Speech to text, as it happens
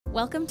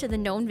Welcome to the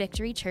Known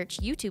Victory Church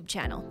YouTube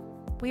channel.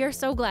 We are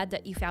so glad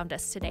that you found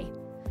us today.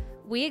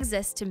 We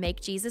exist to make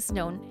Jesus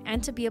known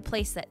and to be a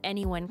place that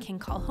anyone can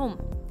call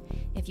home.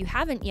 If you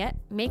haven't yet,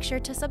 make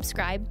sure to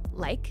subscribe,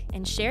 like,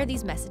 and share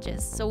these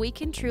messages so we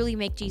can truly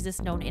make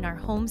Jesus known in our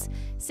homes,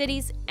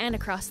 cities, and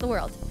across the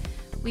world.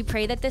 We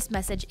pray that this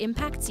message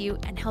impacts you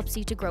and helps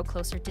you to grow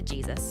closer to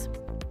Jesus.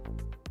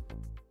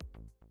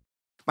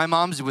 My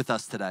mom's with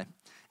us today.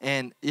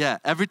 And yeah,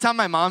 every time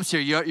my mom's here,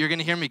 you're going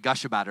to hear me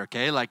gush about her,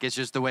 okay? Like, it's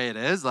just the way it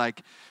is.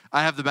 Like,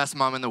 I have the best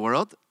mom in the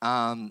world,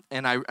 and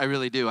I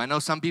really do. I know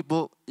some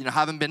people,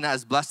 haven't been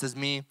as blessed as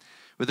me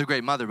with a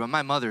great mother, but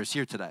my mother is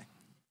here today.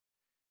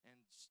 And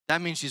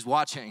that means she's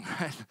watching,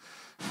 right?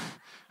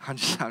 I'm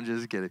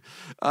just kidding.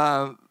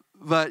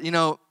 But,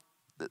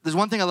 there's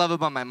one thing I love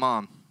about my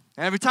mom.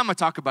 And every time I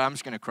talk about it, I'm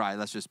just going to cry.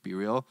 Let's just be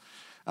real.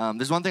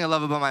 There's one thing I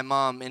love about my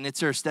mom, and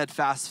it's her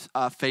steadfast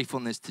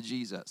faithfulness to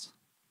Jesus.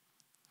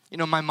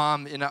 My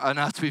mom and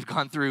us, we've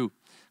gone through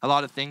a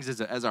lot of things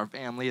as our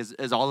family,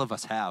 as all of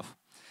us have.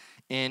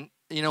 And,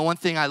 one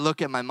thing I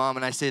look at my mom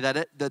and I say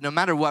that no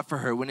matter what for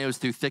her, when it was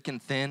through thick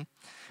and thin,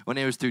 when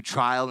it was through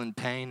trial and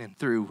pain and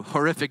through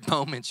horrific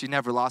moments, she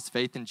never lost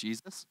faith in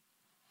Jesus,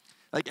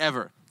 like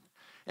ever.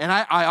 And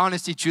I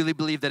honestly, truly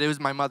believe that it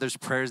was my mother's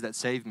prayers that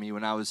saved me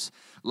when I was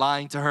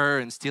lying to her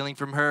and stealing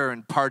from her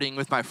and partying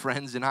with my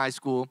friends in high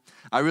school.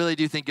 I really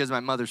do think it was my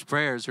mother's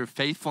prayers, her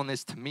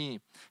faithfulness to me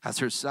as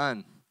her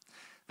son,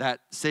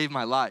 that saved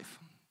my life.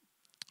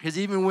 Because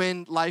even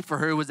when life for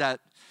her was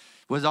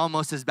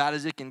almost as bad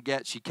as it can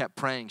get, she kept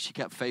praying, she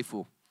kept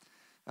faithful.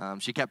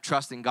 She kept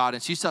trusting God,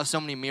 and she saw so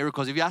many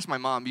miracles. If you ask my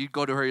mom, you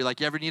go to her, you're like,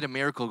 you ever need a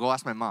miracle, go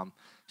ask my mom.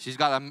 She's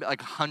got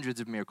like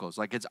hundreds of miracles.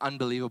 Like, it's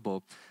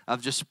unbelievable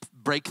of just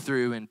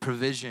breakthrough and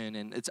provision,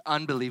 and it's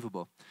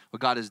unbelievable what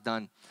God has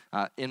done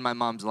in my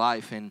mom's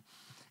life.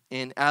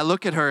 And I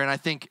look at her, and I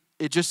think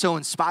it's just so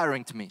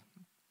inspiring to me.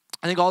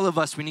 I think all of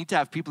us, we need to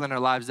have people in our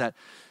lives that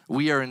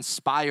we are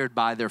inspired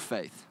by their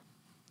faith.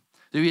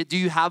 Do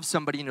you have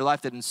somebody in your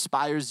life that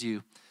inspires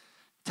you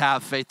to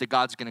have faith that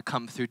God's going to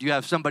come through? Do you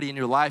have somebody in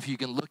your life you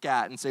can look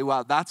at and say,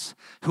 wow, that's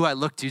who I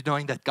look to,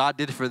 knowing that God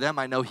did it for them,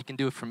 I know he can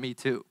do it for me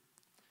too.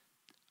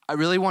 I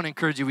really want to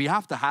encourage you, we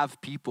have to have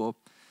people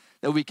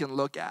that we can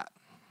look at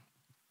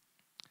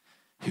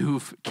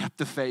who've kept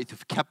the faith,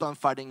 who've kept on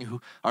fighting, who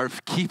are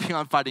keeping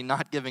on fighting,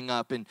 not giving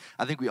up. And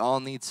I think we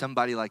all need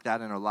somebody like that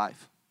in our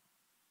life.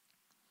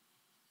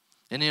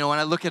 And, when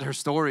I look at her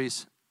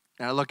stories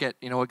and I look at,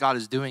 what God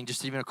is doing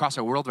just even across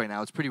our world right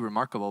now, it's pretty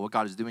remarkable what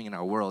God is doing in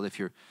our world. If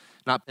you're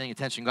not paying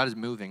attention, God is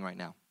moving right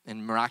now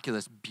in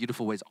miraculous,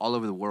 beautiful ways all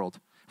over the world.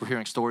 We're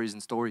hearing stories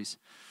and stories.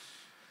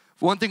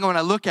 One thing when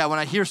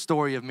I hear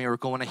story of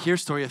miracle, when I hear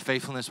story of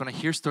faithfulness, when I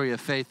hear story of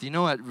faith,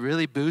 what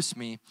really boosts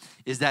me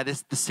is that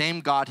it's the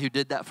same God who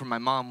did that for my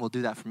mom will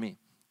do that for me.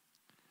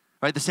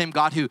 Right? The same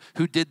God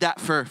who did that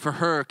for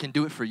her can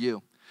do it for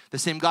you. The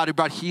same God who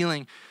brought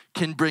healing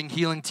can bring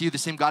healing to you. The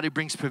same God who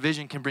brings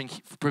provision can bring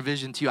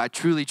provision to you. I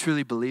truly,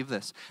 truly believe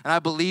this. And I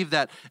believe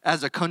that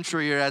as a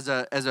country or as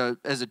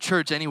a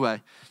church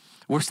anyway,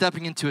 we're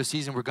stepping into a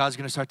season where God's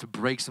going to start to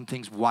break some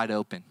things wide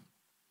open.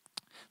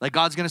 Like,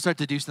 God's going to start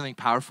to do something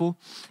powerful.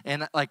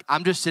 And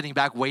I'm just sitting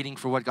back waiting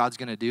for what God's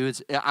going to do.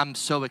 I'm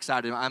so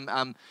excited.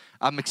 I'm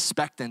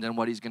expectant on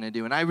what he's going to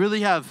do. And I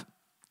really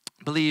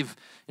believe,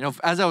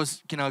 as I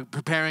was,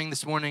 preparing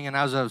this morning and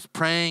as I was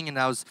praying and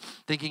I was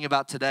thinking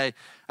about today,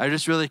 I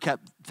just really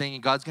kept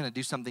thinking God's going to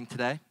do something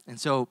today. And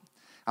so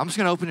I'm just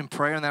going to open in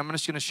prayer, and then I'm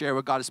just going to share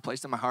what God has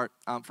placed in my heart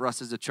for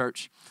us as a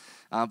church.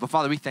 But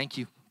Father, we thank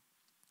you,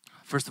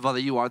 first of all,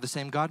 that you are the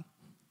same God,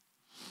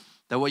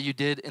 that what you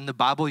did in the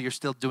Bible, you're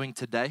still doing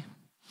today.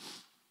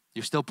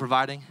 You're still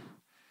providing.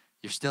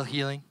 You're still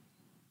healing.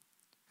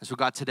 And so,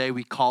 God, today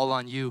we call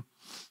on you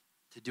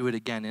to do it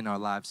again in our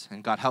lives.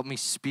 And God, help me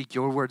speak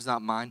your words,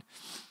 not mine.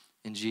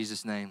 In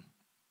Jesus' name,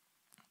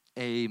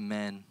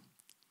 amen.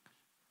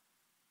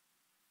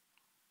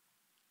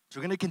 So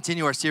we're going to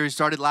continue our series.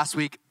 Started last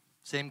week,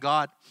 same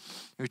God.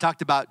 And we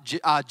talked about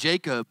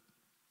Jacob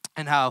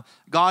and how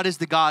God is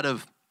the God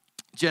of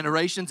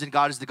generations and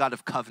God is the God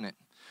of covenant.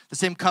 The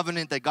same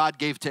covenant that God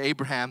gave to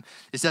Abraham,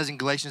 it says in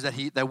Galatians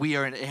that we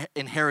are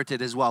inherited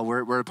as well.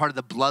 We're a part of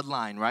the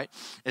bloodline, right?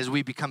 As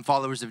we become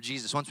followers of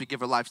Jesus. Once we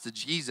give our lives to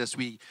Jesus,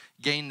 we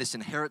gain this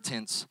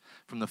inheritance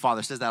from the Father.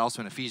 It says that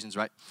also in Ephesians,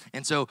 right?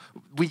 And so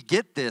we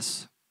get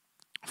this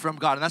from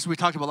God. And that's what we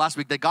talked about last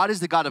week, that God is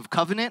the God of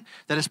covenant,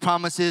 that his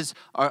promises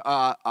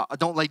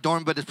don't lay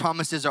dormant, but his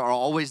promises are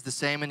always the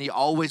same, and he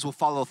always will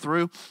follow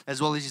through,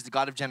 as well as he's the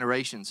God of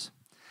generations.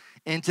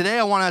 And today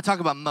I want to talk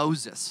about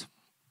Moses.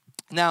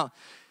 Now,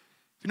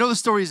 if you know the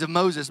stories of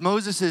Moses,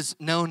 Moses is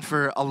known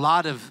for a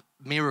lot of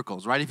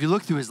miracles, right? If you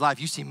look through his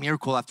life, you see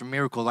miracle after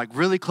miracle, like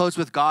really close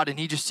with God, and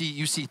you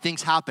see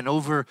things happen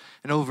over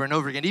and over and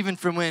over again. Even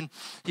from when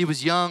he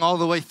was young all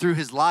the way through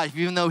his life,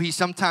 even though he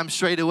sometimes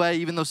strayed away,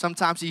 even though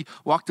sometimes he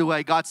walked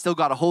away, God still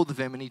got a hold of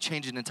him, and he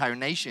changed an entire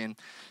nation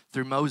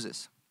through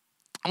Moses.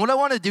 And what I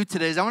want to do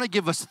today is I want to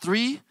give us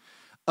 3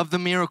 of the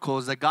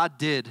miracles that God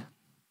did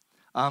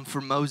for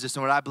Moses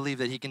and what I believe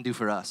that he can do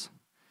for us.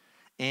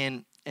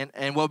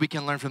 and what we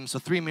can learn from them. So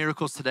 3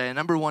 miracles today. And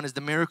number 1 is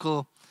the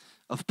miracle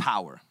of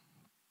power.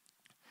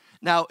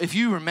 Now, if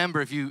you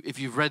remember, if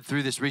you've read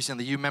through this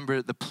recently, you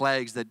remember the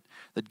plagues that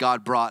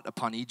God brought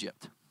upon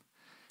Egypt.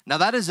 Now,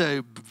 that is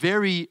a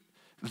very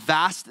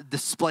vast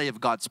display of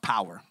God's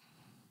power,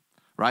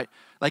 right?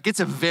 Like, it's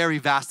a very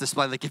vast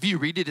display. Like, if you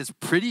read it, it's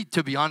pretty,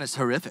 to be honest,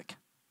 horrific.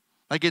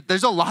 Like,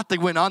 there's a lot that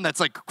went on that's,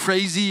 like,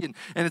 crazy, and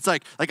it's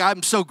like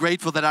I'm so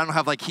grateful that I don't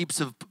have, like, heaps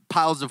of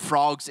piles of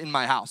frogs in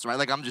my house, right?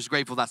 Like, I'm just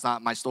grateful that's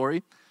not my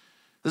story.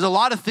 There's a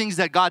lot of things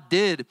that God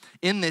did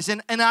in this,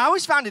 and I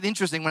always found it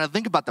interesting when I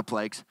think about the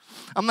plagues.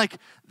 I'm like,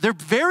 they're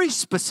very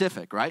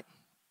specific, right?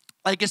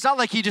 Like, it's not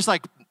like he just,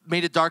 like,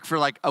 made it dark for,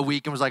 like, a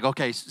week and was like,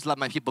 okay, just let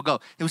my people go.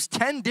 It was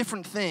 10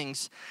 different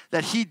things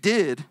that he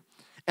did.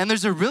 And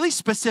there's a really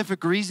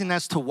specific reason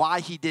as to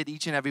why he did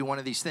each and every one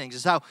of these things.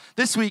 It's how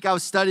this week I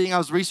was studying, I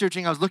was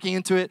researching, I was looking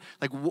into it,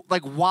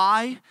 like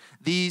why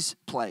these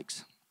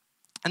plagues?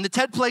 And the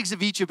 10 plagues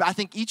of Egypt, I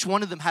think each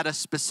one of them had a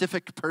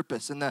specific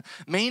purpose. And the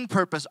main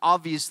purpose,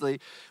 obviously,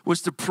 was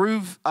to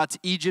prove to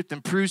Egypt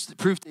and prove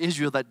to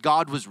Israel that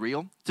God was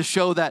real, to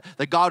show that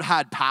God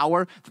had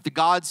power, that the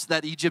gods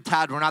that Egypt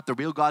had were not the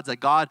real gods, that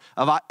God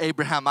of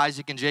Abraham,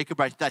 Isaac, and Jacob,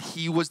 right, that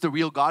he was the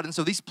real God. And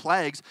so these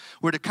plagues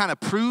were to kind of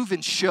prove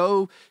and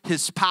show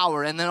his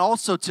power, and then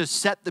also to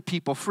set the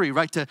people free,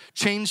 right, to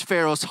change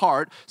Pharaoh's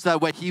heart so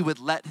that way he would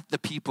let the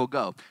people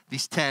go.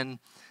 These 10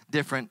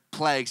 different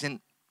plagues. And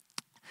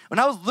when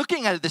I was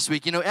looking at it this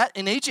week,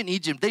 in ancient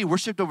Egypt, they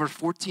worshipped over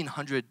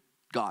 1,400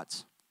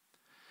 gods.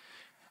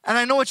 And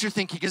I know what you're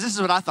thinking, because this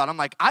is what I thought. I'm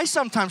like, I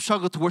sometimes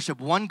struggle to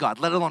worship one God,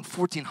 let alone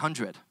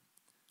 1,400,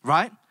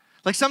 right?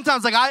 Like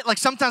sometimes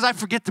I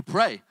forget to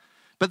pray.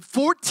 But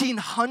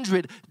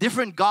 1,400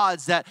 different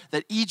gods that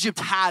Egypt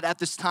had at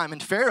this time,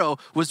 and Pharaoh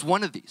was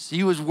one of these.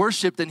 He was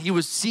worshipped and he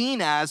was seen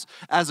as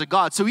a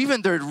god. So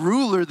even their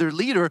ruler, their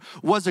leader,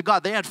 was a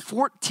god. They had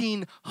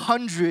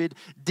 1,400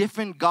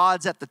 different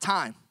gods at the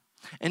time.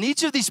 And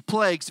each of these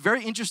plagues,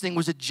 very interesting,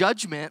 was a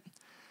judgment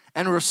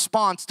and a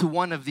response to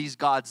one of these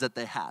gods that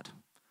they had.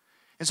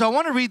 And so I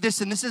want to read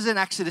this, and this is in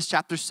Exodus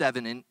chapter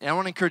 7. And I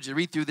want to encourage you to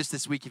read through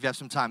this week if you have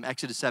some time,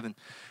 Exodus 7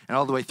 and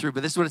all the way through.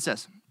 But this is what it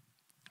says.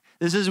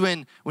 This is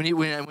when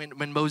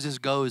Moses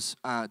goes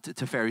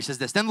to Pharaoh. He says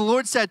this, "Then the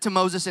Lord said to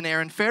Moses and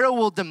Aaron, Pharaoh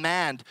will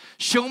demand,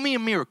 'Show me a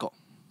miracle.'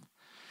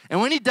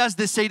 And when he does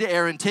this, say to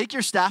Aaron, 'Take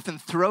your staff and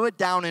throw it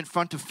down in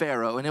front of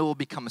Pharaoh, and it will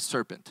become a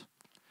serpent.'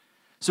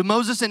 So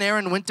Moses and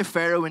Aaron went to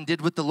Pharaoh and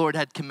did what the Lord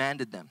had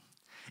commanded them.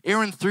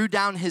 Aaron threw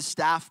down his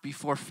staff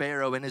before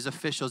Pharaoh and his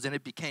officials, and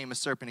it became a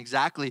serpent,"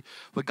 exactly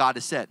what God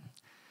has said.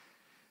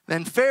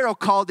 "Then Pharaoh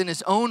called in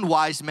his own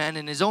wise men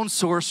and his own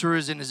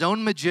sorcerers and his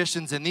own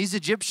magicians, and these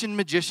Egyptian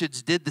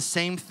magicians did the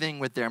same thing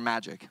with their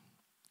magic.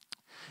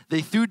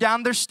 They threw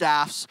down their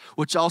staffs,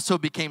 which also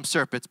became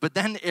serpents, but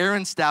then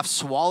Aaron's staff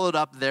swallowed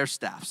up their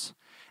staffs.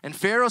 And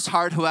Pharaoh's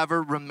heart,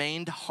 however,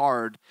 remained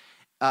hard.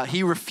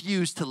 He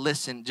refused to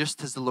listen,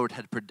 just as the Lord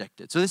had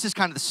predicted." So this is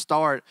kind of the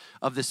start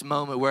of this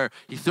moment where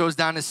he throws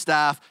down his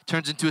staff,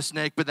 turns into a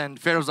snake, but then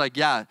Pharaoh's like,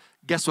 "Yeah,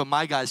 guess what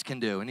my guys can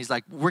do?" And he's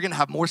like, "We're going to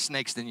have more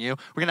snakes than you.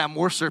 We're going to have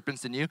more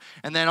serpents than you."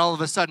 And then all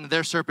of a sudden,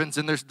 their serpents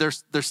and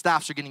their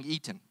staffs are getting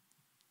eaten.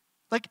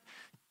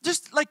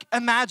 Just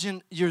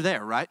imagine you're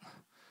there, right?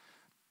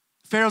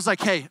 Pharaoh's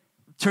like, "Hey,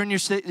 turn your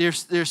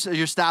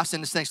staffs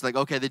into snakes." Like,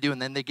 okay, they do,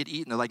 and then they get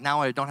eaten. They're like,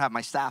 "Now I don't have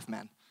my staff,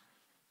 man."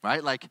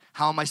 Right? Like,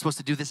 how am I supposed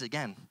to do this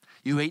again?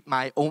 You ate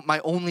my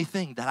only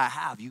thing that I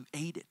have. You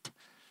ate it,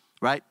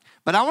 right?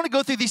 But I want to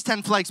go through these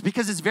 10 plagues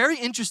because it's very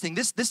interesting.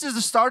 This is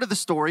the start of the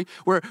story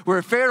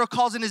where Pharaoh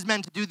calls in his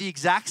men to do the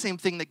exact same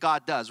thing that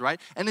God does, right?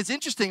 And it's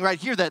interesting right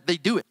here that they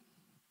do it,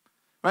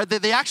 right?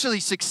 They actually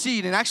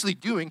succeed in actually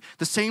doing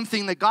the same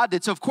thing that God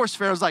did. So, of course,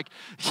 Pharaoh's like,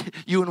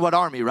 "You and what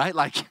army, right?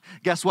 Like,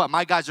 guess what?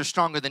 My guys are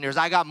stronger than yours.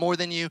 I got more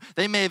than you.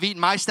 They may have eaten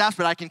my staff,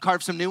 but I can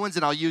carve some new ones,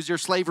 and I'll use your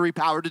slavery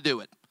power to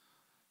do it."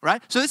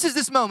 Right? So this is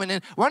this moment,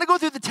 and we're going to go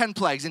through the 10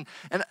 plagues, and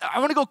I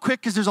want to go quick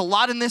because there's a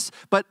lot in this,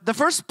 but the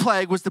first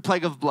plague was the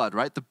plague of blood,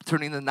 right?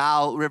 Turning the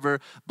Nile River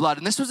blood,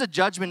 and this was a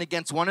judgment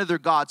against one of their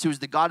gods who was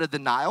the god of the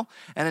Nile,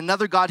 and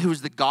another god who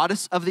was the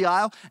goddess of the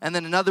Nile, and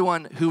then another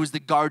one who was the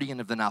guardian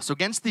of the Nile. So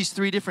against these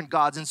 3 different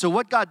gods, and so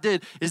what God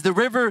did is this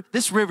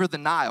river, the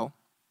Nile,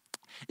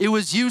 it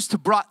was used to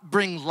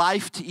bring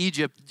life to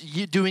Egypt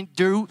during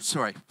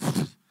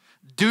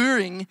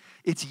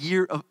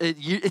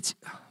its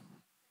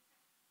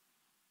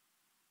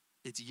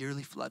its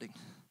yearly flooding.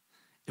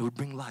 It would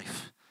bring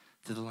life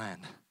to the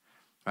land,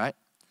 right?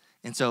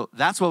 And so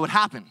that's what would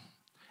happen.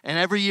 And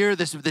every year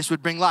this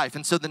would bring life.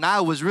 And so the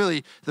Nile was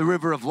really the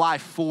river of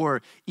life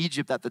for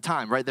Egypt at the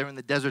time, right? They're in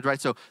the desert, right?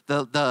 So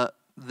the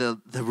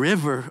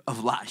river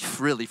of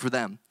life really for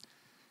them.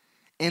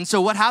 And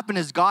so what happened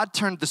is God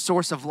turned the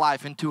source of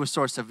life into a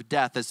source of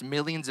death as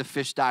millions of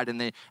fish died and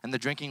the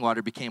drinking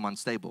water became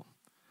unstable.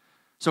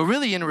 So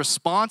really in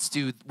response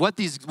to what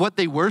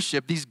they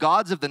worship, these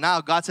gods of the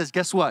Nile, God says,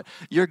 guess what?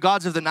 Your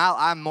gods of the Nile,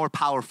 I'm more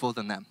powerful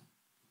than them.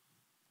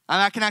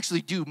 I can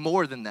actually do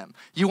more than them.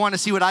 You want to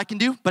see what I can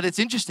do? But it's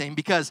interesting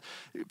because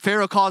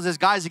Pharaoh calls his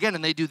guys again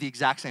and they do the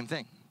exact same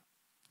thing.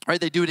 Right,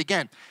 they do it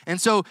again.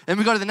 And so, then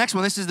we go to the next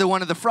one. This is the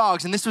one of the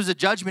frogs. And this was a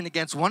judgment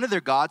against one of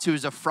their gods who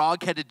is a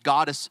frog-headed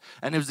goddess,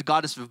 and it was the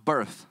goddess of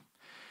birth.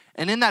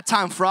 And in that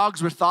time,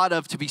 frogs were thought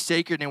of to be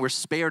sacred and were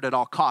spared at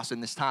all costs in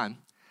this time.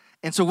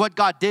 And so what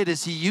God did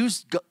is he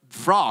used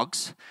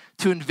frogs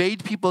to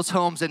invade people's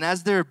homes. And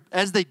as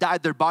they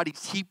died, their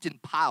bodies heaped in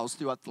piles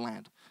throughout the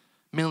land.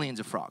 Millions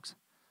of frogs.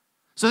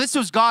 So this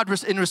was God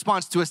in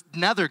response to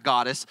another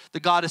goddess, the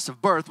goddess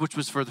of birth, which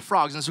was for the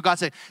frogs. And so God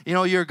said,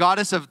 you're a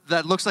goddess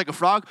that looks like a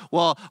frog.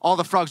 Well, all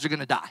the frogs are going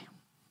to die.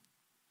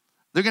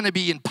 They're going to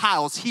be in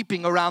piles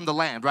heaping around the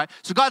land, right?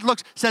 So God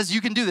says, you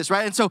can do this,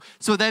 right? And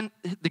so then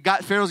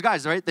Pharaoh's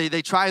guys, right?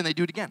 They try and they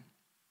do it again.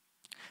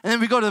 And then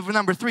we go to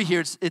number 3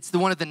 here. It's the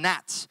one of the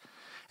gnats.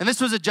 And this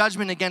was a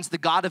judgment against the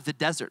god of the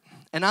desert.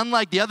 And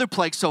unlike the other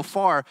plagues so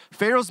far,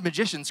 Pharaoh's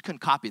magicians couldn't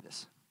copy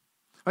this.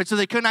 Right, so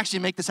they couldn't actually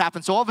make this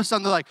happen. So all of a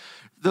sudden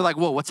they're like,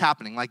 whoa, what's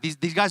happening? Like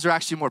these guys are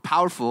actually more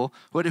powerful.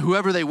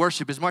 Whoever they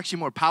worship is actually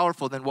more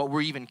powerful than what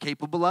we're even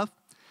capable of.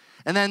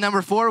 And then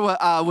number 4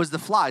 was the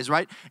flies,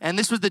 right? And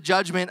this was the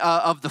judgment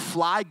of the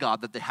fly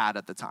god that they had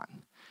at the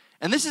time.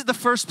 And this is the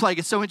first plague.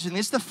 It's so interesting.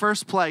 This is the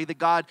first plague that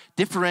God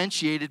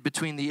differentiated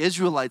between the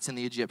Israelites and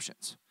the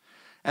Egyptians,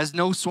 as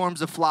no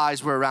swarms of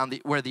flies were around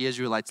where the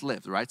Israelites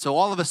lived, right? So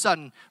all of a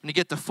sudden, when you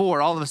get to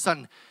 4, all of a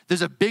sudden,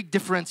 there's a big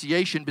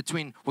differentiation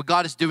between what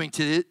God is doing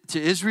to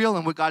Israel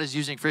and what God is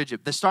using for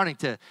Egypt. They're starting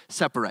to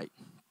separate.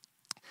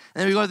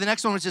 And then we go to the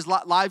next one, which is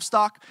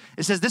livestock.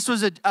 It says this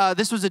was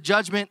a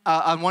judgment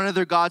on one of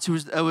their gods who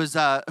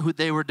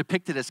they were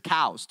depicted as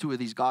cows. 2 of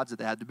these gods that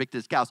they had depicted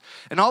as cows.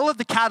 And all of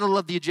the cattle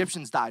of the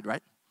Egyptians died,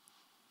 right?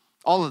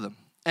 All of them.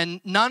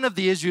 And none of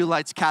the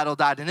Israelites' cattle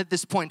died. And at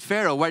this point,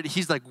 Pharaoh, right,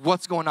 he's like,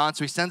 what's going on?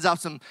 So he sends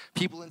out some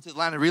people into the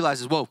land and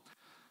realizes, whoa,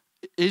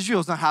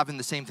 Israel's not having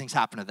the same things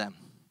happen to them.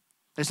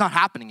 It's not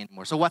happening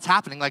anymore. So what's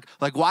happening? Like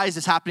why is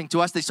this happening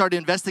to us? They start to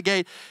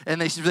investigate,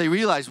 and they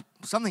realize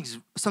something's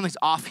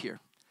off here.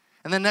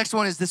 And the next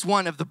one is this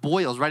one of the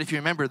boils, right? If you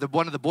remember,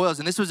 one of the boils.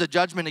 And this was a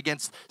judgment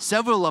against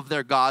several of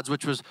their gods,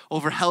 which was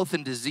over health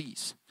and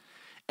disease.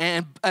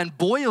 And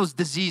boils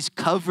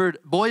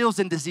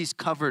and disease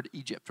covered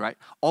Egypt, right?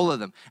 All of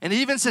them. And it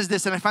even says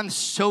this, and I find this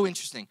so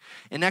interesting.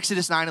 In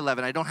Exodus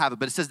 9:11, I don't have it,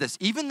 but it says this.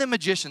 Even the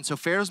magicians, so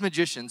Pharaoh's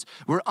magicians,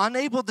 were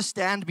unable to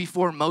stand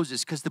before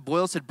Moses because the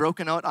boils had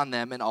broken out on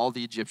them and all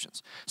the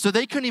Egyptians. So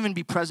they couldn't even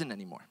be present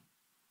anymore.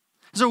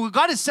 So what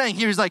God is saying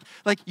here is like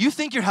you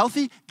think you're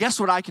healthy? Guess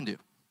what I can do?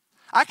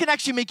 I can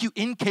actually make you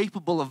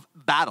incapable of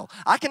battle.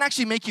 I can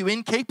actually make you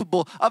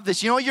incapable of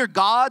this. Your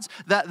gods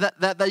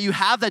that you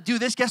have that do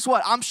this, guess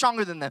what? I'm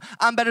stronger than them.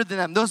 I'm better than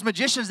them. Those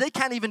magicians, they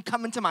can't even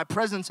come into my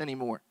presence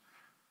anymore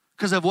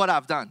because of what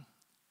I've done.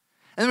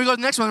 And then we go to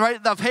the next one, right,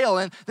 of hail.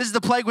 And this is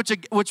the plague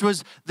which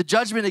was the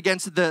judgment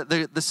against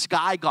the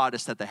sky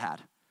goddess that they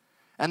had.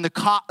 And the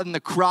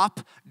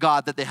crop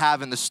god that they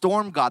have and the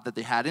storm god that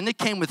they had. And it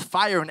came with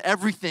fire, and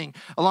everything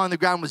along the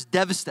ground was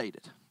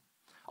devastated.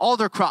 All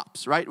their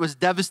crops, right, was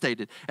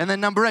devastated. And then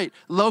number 8,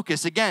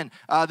 locusts. Again,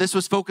 this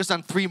was focused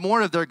on 3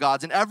 more of their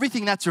gods. And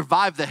everything that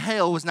survived the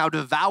hail was now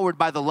devoured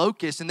by the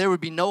locusts. And there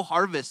would be no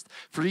harvest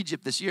for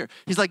Egypt this year.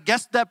 He's like,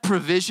 guess that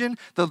provision,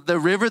 the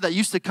river that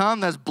used to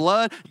come, that's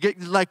blood.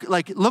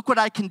 Look what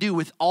I can do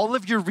with all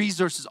of your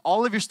resources,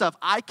 all of your stuff.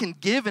 I can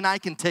give and I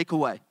can take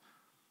away.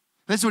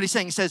 This is what he's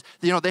saying. He says,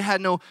 they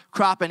had no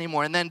crop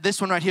anymore. And then this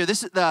one right here,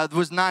 this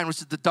was 9, which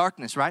is the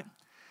darkness, right?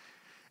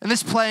 And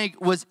this plague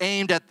was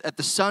aimed at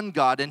the sun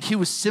god, and he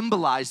was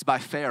symbolized by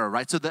Pharaoh,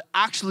 right? So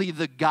actually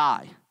the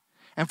guy.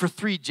 And for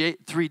 3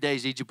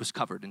 days, Egypt was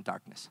covered in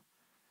darkness.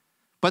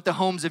 But the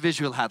homes of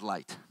Israel had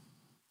light.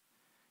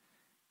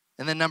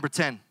 And then number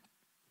 10,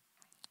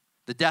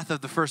 the death of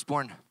the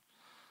firstborn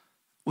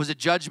was a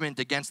judgment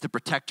against the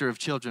protector of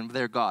children,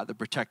 their God, the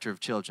protector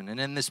of children. And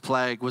in this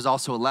plague was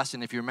also a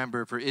lesson, if you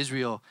remember, for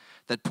Israel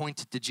that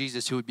pointed to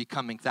Jesus, who would be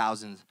coming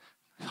thousands,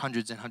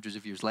 hundreds and hundreds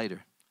of years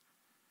later.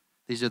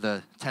 These are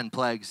the 10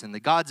 plagues. And the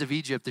gods of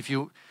Egypt, if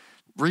you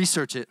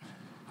research it,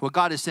 what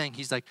God is saying,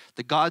 he's like,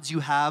 the gods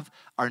you have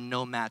are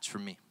no match for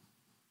me.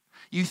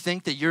 You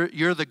think that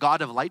you're the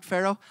God of light,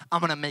 Pharaoh? I'm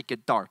going to make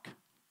it dark.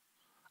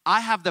 I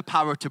have the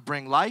power to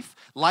bring light,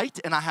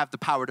 and I have the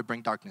power to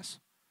bring darkness.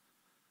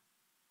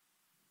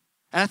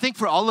 And I think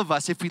for all of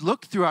us, if we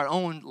look through our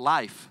own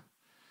life,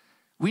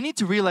 we need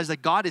to realize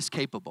that God is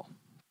capable.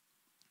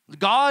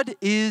 God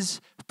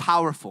is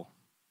powerful.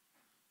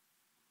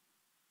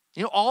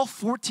 All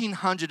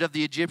 1,400 of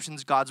the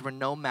Egyptians' gods were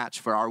no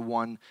match for our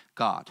one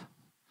God.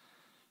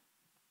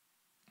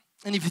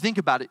 And if you think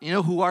about it, you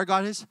know who our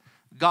God is?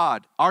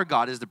 Our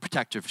God is the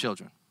protector of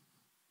children.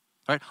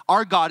 Right?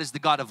 Our God is the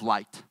God of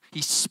light.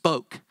 He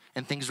spoke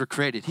and things were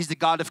created. He's the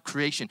God of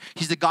creation.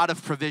 He's the God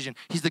of provision.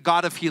 He's the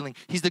God of healing.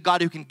 He's the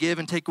God who can give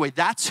and take away.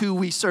 That's who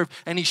we serve.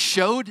 And he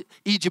showed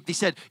Egypt, he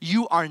said,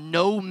 you are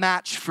no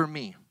match for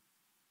me.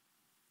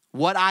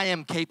 What I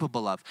am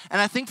capable of.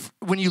 And I think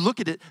when you look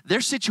at it,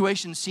 their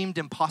situation seemed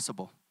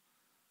impossible.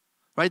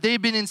 right? They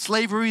had been in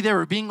slavery. They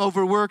were being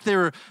overworked. They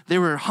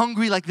were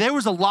hungry. Like there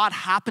was a lot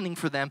happening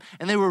for them,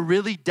 and they were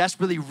really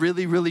desperately,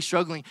 really, really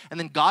struggling. And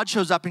then God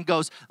shows up and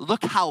goes,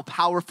 look how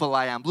powerful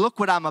I am. Look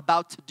what I'm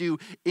about to do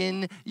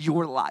in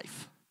your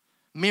life.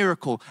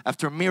 Miracle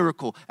after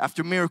miracle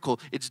after miracle.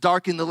 It's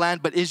dark in the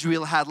land, but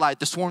Israel had light.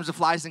 The swarms of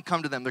flies didn't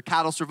come to them. Their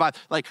cattle survived.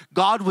 Like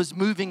God was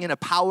moving in a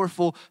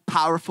powerful,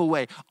 powerful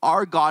way.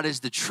 Our God is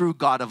the true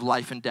God of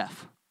life and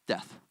death.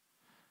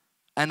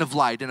 And of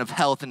light and of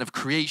health and of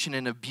creation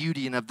and of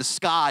beauty and of the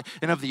sky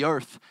and of the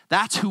earth.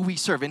 That's who we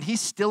serve. And he's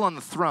still on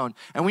the throne.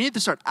 And we need to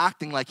start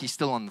acting like he's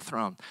still on the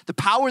throne. The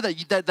power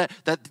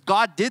that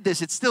God did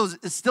this, it's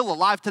still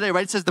alive today,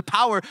 right? It says the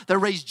power that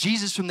raised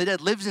Jesus from the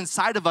dead lives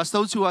inside of us,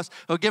 those who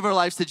give our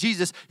lives to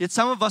Jesus. Yet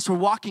some of us are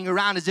walking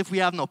around as if we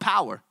have no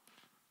power.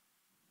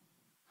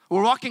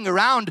 We're walking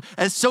around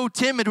as so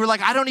timid. We're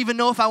like, I don't even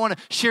know if I want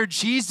to share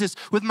Jesus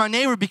with my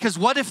neighbor because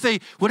what if they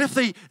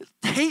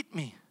hate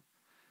me?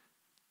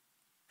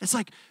 It's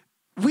like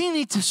we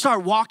need to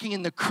start walking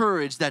in the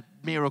courage that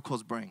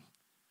miracles bring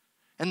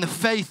and the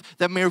faith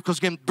that miracles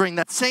can bring.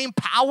 That same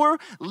power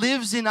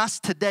lives in us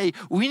today.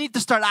 We need to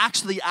start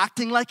actually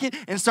acting like it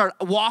and start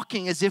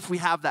walking as if we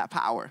have that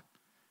power.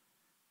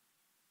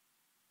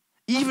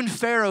 Even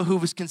Pharaoh, who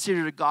was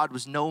considered a god,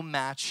 was no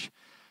match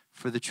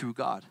for the true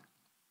God.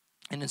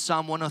 And in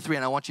Psalm 103,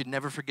 and I want you to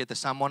never forget this,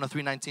 Psalm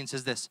 103:19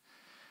 says this,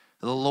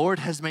 the Lord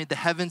has made the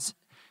heavens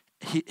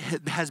He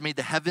has made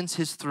the heavens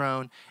his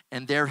throne,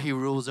 and there he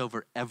rules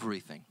over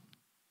everything.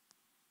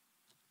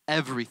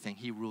 Everything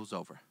he rules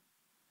over.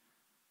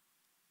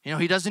 You know,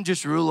 he doesn't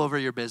just rule over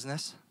your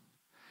business.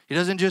 He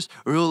doesn't just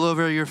rule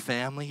over your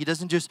family. He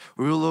doesn't just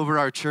rule over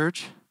our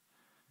church.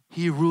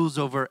 He rules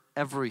over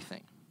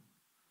everything.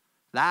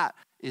 That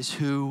is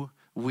who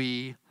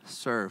we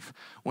serve.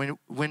 When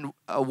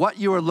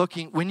you were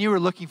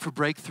looking for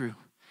breakthrough,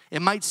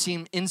 it might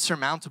seem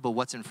insurmountable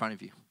what's in front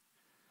of you.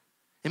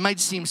 It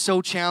might seem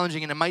so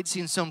challenging and it might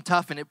seem so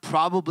tough, and it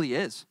probably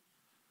is.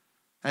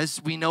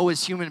 As we know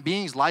as human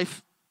beings,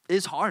 life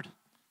is hard.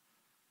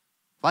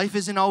 Life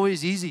isn't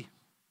always easy.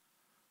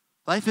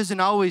 Life isn't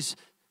always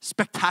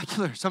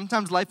spectacular.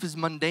 Sometimes life is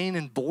mundane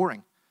and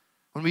boring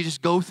when we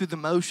just go through the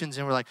motions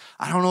and we're like,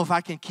 I don't know if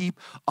I can keep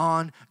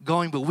on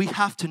going, but we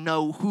have to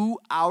know who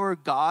our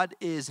God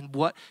is and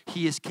what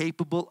he is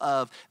capable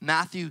of.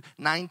 Matthew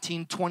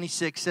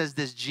 19:26 says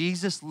this,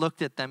 Jesus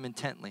looked at them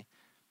intently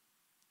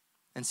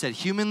and said,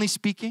 humanly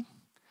speaking,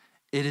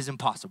 it is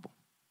impossible.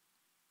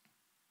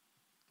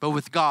 But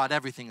with God,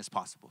 everything is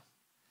possible.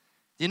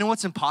 Do you know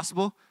what's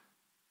impossible?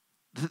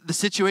 The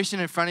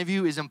situation in front of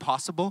you is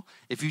impossible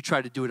if you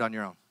try to do it on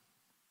your own.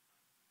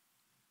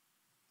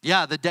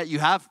 Yeah, the debt you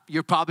have,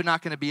 you're probably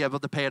not going to be able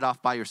to pay it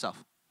off by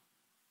yourself.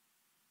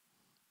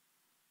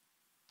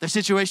 The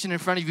situation in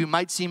front of you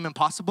might seem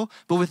impossible,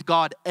 but with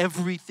God,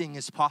 everything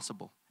is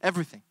possible.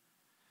 Everything.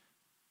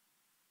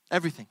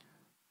 Everything.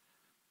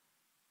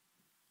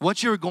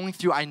 What you're going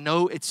through, I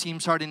know it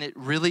seems hard and it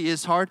really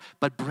is hard,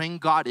 but bring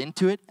God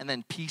into it and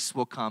then peace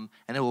will come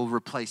and it will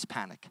replace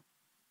panic.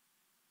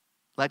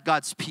 Let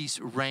God's peace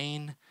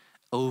reign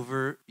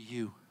over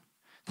you.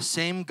 The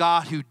same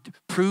God who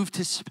proved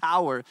his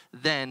power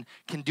then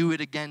can do it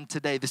again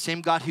today. The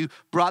same God who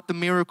brought the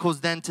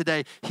miracles then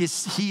today, he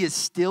is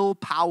still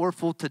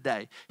powerful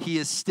today. He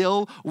is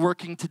still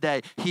working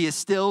today. He is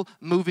still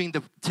moving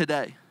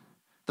today.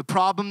 The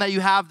problem that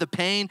you have, the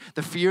pain,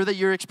 the fear that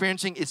you're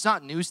experiencing, it's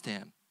not news to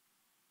him.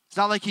 It's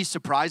not like he's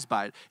surprised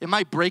by it. It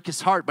might break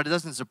his heart, but it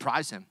doesn't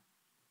surprise him.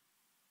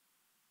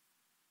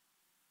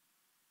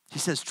 He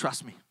says,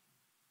 trust me.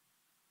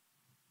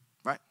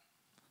 Right?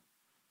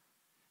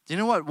 Do you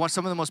know what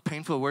some of the most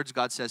painful words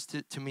God says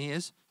to me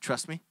is?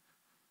 Trust me.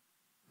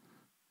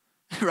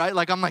 Right?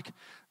 Like, I'm like,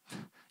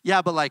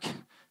 yeah, but like,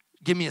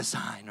 give me a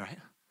sign, right?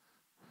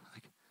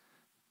 Like,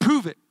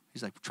 prove it.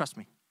 He's like, trust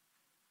me.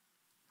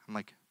 I'm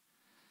like,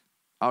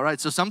 all right.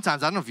 So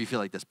sometimes, I don't know if you feel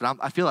like this, but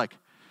I feel like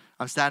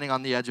I'm standing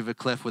on the edge of a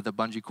cliff with a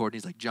bungee cord,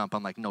 and he's like, jump.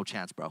 I'm like, no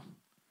chance, bro.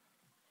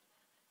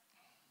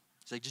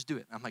 He's like, just do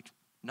it. I'm like,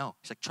 no.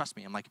 He's like, trust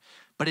me. I'm like,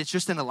 but it's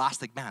just an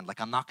elastic band.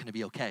 Like, I'm not going to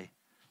be okay.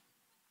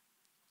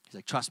 He's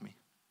like, trust me.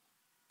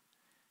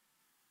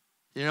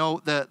 You know,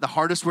 the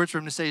hardest words for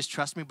him to say is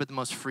trust me, but the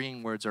most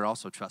freeing words are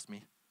also trust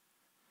me.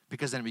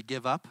 Because then we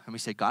give up and we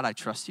say, God, I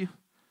trust you.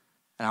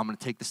 And I'm going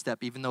to take the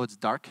step, even though it's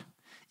dark,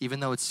 even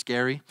though it's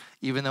scary,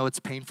 even though it's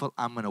painful,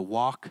 I'm going to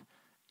walk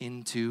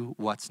into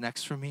what's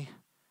next for me.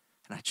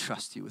 And I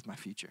trust you with my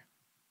future.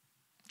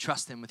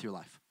 Trust him with your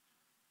life.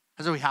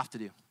 That's what we have to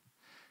do.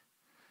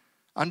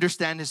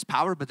 Understand his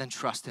power, but then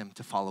trust him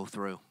to follow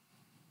through.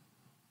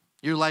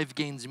 Your life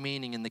gains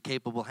meaning in the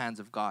capable hands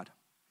of God.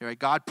 Right?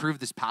 God proved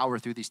this power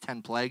through these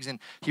 10 plagues, and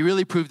he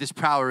really proved this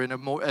power in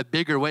a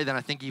bigger way than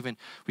I think even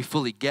we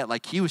fully get.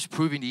 Like, he was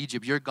proving to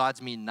Egypt, your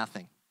gods mean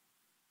nothing.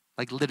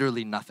 Like,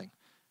 literally nothing.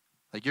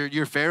 Like,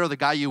 your Pharaoh, the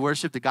guy you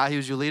worship, the guy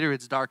who's your leader,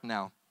 it's dark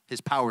now. His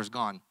power's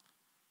gone.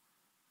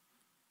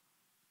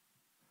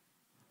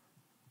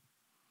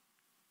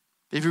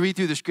 If you read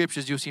through the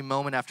scriptures, you'll see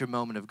moment after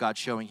moment of God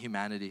showing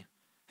humanity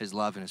his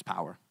love and his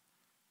power.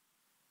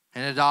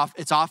 And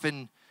it's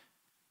often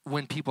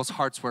when people's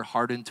hearts were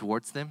hardened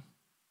towards them.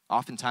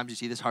 Oftentimes you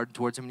see this hardened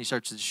towards him, and he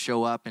starts to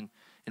show up in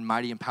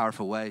mighty and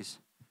powerful ways.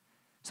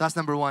 So that's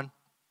number one.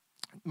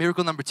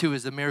 Miracle number two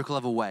is the miracle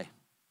of a way.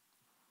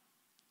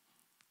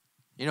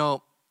 You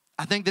know,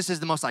 I think this is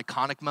the most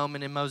iconic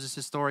moment in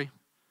Moses' story.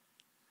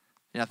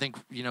 And I think,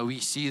 we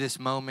see this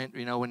moment,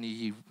 when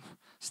he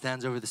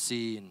stands over the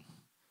sea and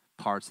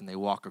parts and they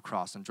walk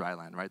across on dry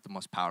land, right? The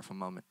most powerful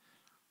moment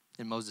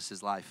in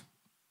Moses' life.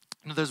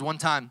 There's one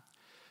time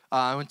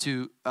I went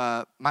to,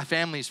 my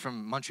family's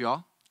from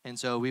Montreal. And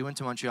so we went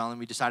to Montreal and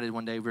we decided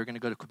one day we were going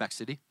to go to Quebec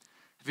City.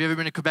 Have you ever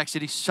been to Quebec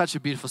City? Such a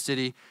beautiful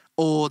city.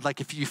 Old,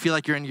 like if you feel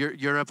like you're in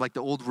Europe, like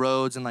the old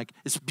roads and like,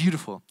 it's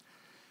beautiful.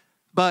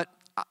 But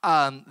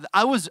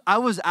I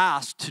was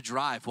asked to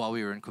drive while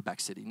we were in Quebec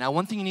City. Now,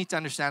 one thing you need to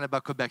understand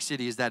about Quebec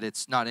City is that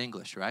it's not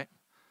English, right?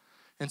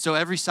 And so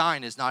every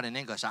sign is not in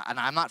English.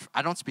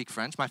 I don't speak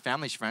French. My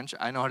family's French.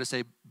 I know how to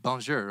say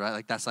bonjour, right?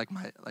 Like that's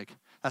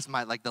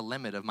the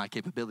limit of my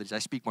capabilities. I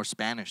speak more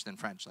Spanish than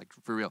French, like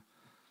for real.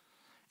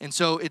 And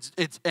so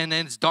and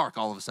then it's dark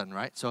all of a sudden,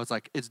 right? So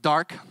it's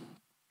dark.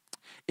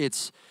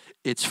 It's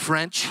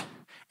French,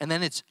 and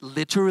then it's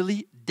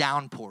literally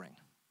downpouring.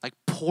 Like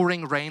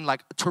pouring rain,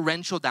 like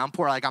torrential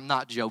downpour, like I'm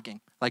not joking.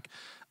 Like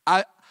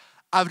I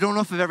don't know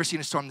if I've ever seen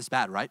a storm this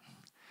bad, right?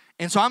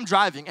 And so I'm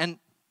driving, and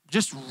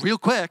just real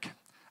quick,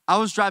 I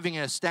was driving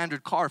a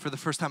standard car for the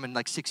first time in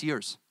like 6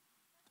 years,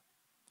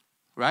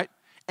 right?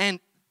 And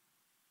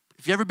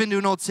if you've ever been to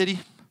an old city,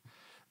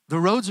 the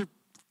roads are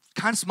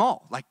kind of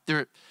small. Like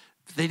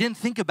they didn't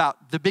think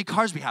about the big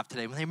cars we have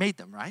today when they made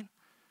them, right?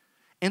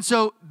 And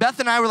so Beth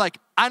and I were like,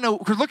 I know,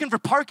 we're looking for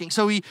parking.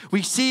 So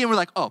we see and we're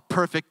like, oh,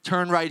 perfect,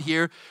 turn right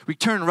here. We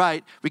turn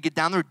right, we get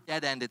down the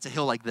dead end. It's a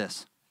hill like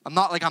this. I'm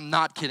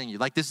not kidding you.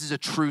 Like this is a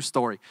true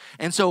story.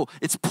 And so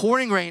it's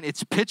pouring rain,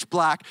 it's pitch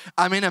black.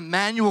 I'm in a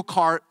manual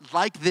car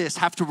like this,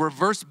 have to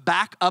reverse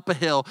back up a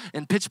hill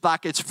in pitch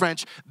black. It's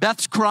French.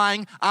 Beth's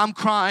crying, I'm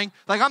crying.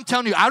 Like I'm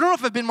telling you, I don't know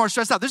if I've been more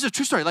stressed out. This is a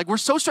true story. Like we're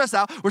so stressed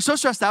out.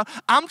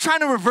 I'm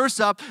trying to reverse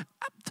up.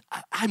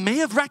 I may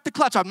have wrecked the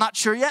clutch. I'm not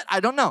sure yet. I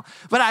don't know.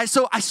 But I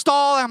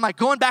stall. I'm like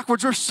going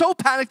backwards. We're so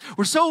panicked.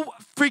 We're so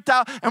freaked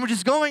out. And we're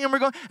just going and we're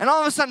going. And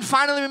all of a sudden,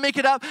 finally we make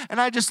it up. And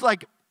I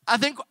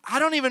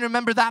don't even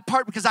remember that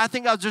part because I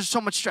think I was just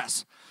so much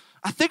stress.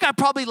 I think I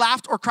probably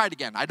laughed or cried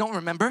again. I don't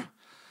remember.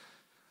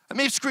 I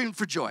may have screamed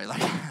for joy.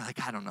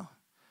 Like I don't know.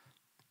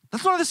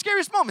 That's one of the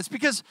scariest moments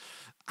because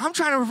I'm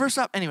trying to reverse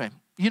up. Anyway,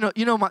 you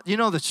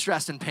know the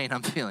stress and pain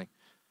I'm feeling.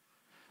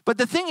 But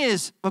the thing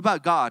is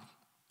about God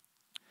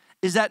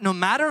is that no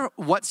matter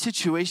what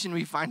situation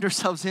we find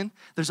ourselves in,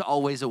 there's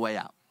always a way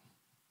out.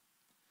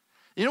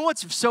 You know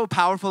what's so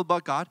powerful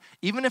about God?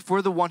 Even if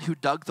we're the one who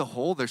dug the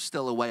hole, there's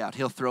still a way out.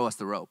 He'll throw us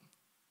the rope.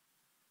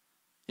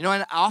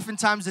 And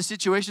oftentimes the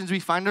situations we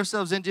find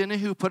ourselves in, do you know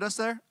who put us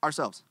there?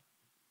 Ourselves.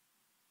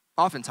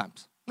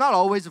 Oftentimes. Not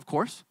always, of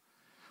course.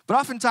 But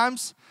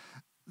oftentimes,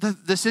 the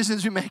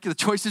decisions we make, the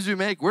choices we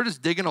make, we're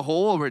just digging a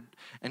hole.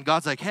 And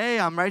God's like, hey,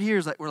 I'm right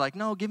here. We're like,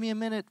 no, give me a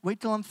minute.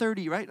 Wait till I'm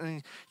 30, right?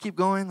 And keep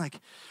going. Like,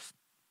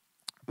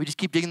 we just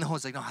keep digging the hole.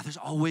 It's like, no, there's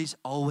always,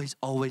 always,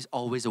 always,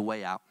 always a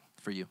way out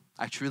for you.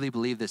 I truly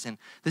believe this. And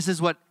this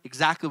is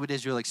exactly what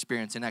Israel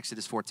experienced in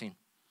Exodus 14,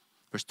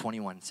 verse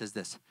 21. It says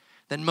this.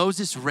 Then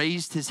Moses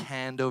raised his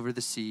hand over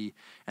the sea,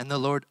 and the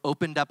Lord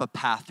opened up a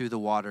path through the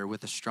water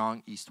with a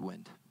strong east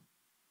wind.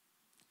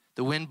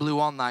 The wind blew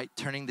all night,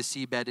 turning the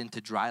seabed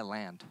into dry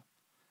land.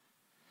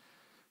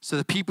 So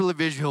the people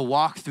of Israel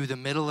walked through the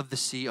middle of the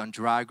sea on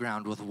dry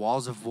ground with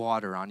walls of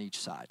water on each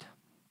side.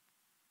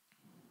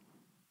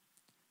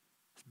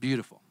 It's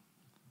beautiful.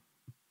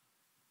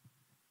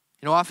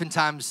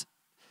 Oftentimes,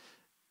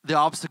 the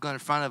obstacle in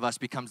front of us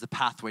becomes the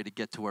pathway to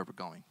get to where we're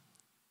going.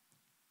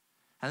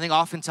 I think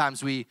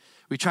oftentimes we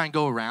try and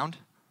go around,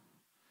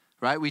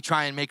 right? We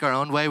try and make our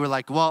own way. We're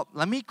like, well,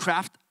 let me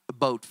craft a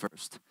boat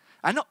first.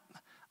 I know,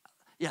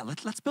 yeah,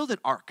 let's build an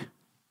ark.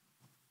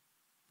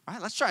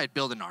 Right? Let's try to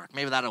build an ark.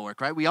 Maybe that'll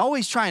work, right? We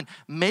always try and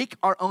make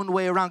our own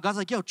way around. God's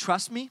like, yo,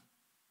 trust me.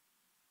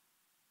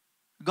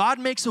 God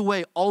makes a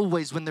way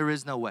always when there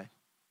is no way.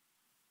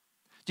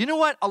 Do you know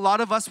what a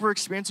lot of us were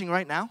experiencing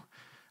right now?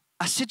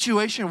 A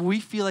situation where we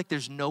feel like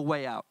there's no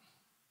way out.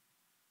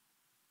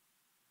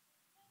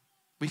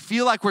 We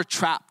feel like we're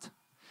trapped.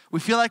 We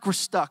feel like we're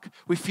stuck.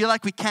 We feel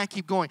like we can't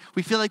keep going.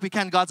 We feel like we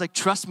can't. God's like,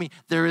 trust me,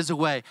 there is a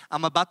way.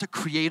 I'm about to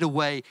create a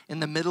way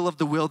in the middle of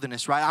the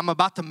wilderness, right? I'm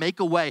about to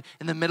make a way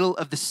in the middle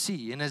of the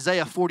sea. In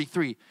Isaiah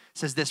 43,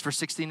 says this, verse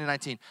 16 and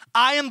 19.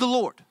 I am the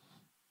Lord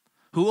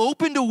who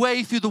opened a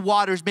way through the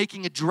waters,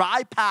 making a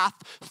dry path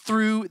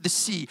through the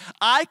sea.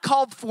 I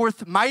called forth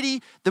the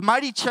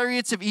mighty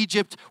chariots of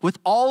Egypt with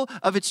all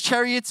of its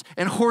chariots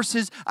and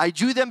horses. I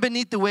drew them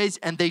beneath the waves,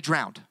 and they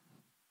drowned.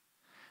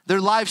 Their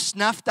lives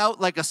snuffed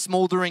out like a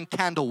smoldering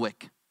candle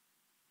wick.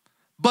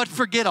 But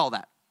forget all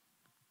that.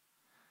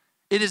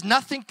 It is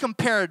nothing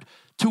compared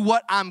to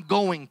what I'm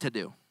going to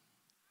do.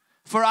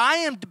 For I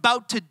am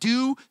about to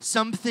do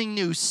something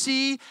new.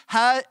 See,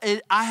 I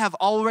have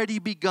already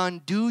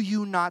begun. Do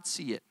you not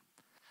see it?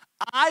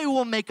 I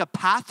will make a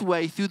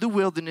pathway through the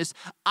wilderness.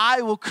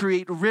 I will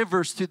create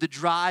rivers through the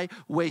dry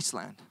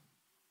wasteland.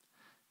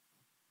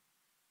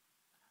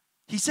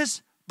 He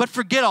says, but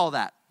forget all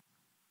that.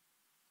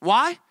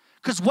 Why?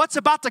 Because what's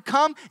about to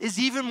come is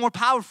even more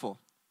powerful.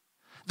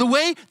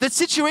 The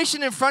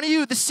situation in front of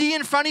you, the sea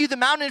in front of you, the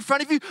mountain in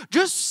front of you,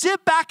 just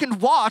sit back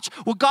and watch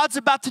what God's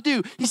about to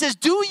do. He says,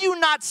 do you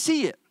not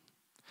see it?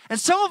 And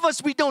some of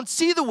us, we don't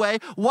see the way.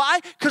 Why?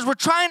 Because we're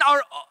trying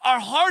our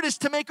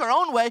hardest to make our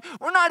own way.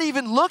 We're not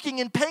even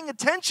looking and paying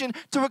attention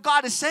to what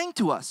God is saying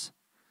to us.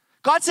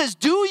 God says,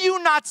 do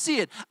you not see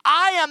it?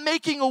 I am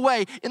making a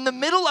way in the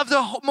middle of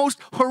the most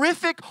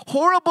horrific,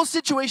 horrible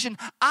situation.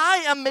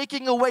 I am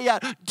making a way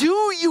out. Do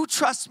you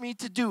trust me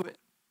to do it?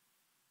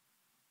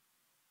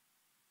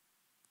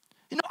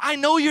 You know, I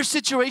know your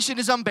situation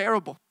is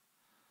unbearable.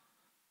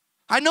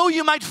 I know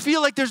you might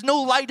feel like there's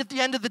no light at the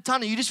end of the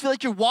tunnel. You just feel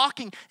like you're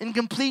walking in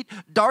complete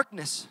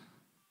darkness.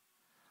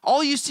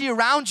 All you see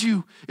around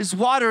you is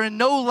water and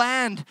no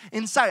land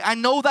inside. I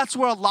know that's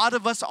where a lot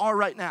of us are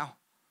right now.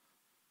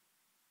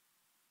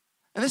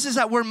 And this is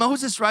at where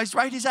Moses writes,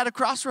 right? He's at a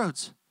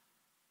crossroads.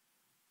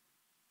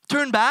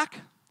 Turn back.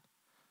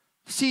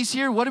 Sees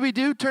here, what do we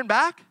do? Turn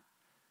back.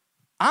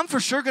 I'm for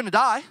sure going to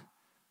die.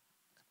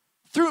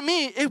 Through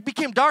me, it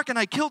became dark and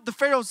I killed the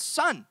Pharaoh's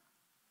son.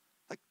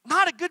 Like,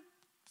 not a good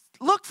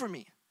look for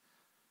me.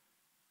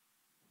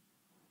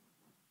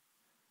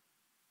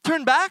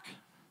 Turn back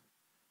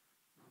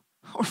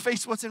or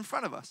face what's in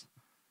front of us.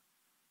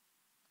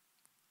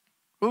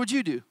 What would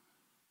you do?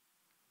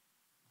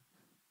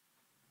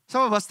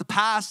 Some of us, the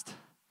past,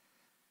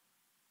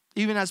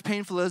 even as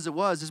painful as it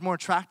was, is more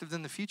attractive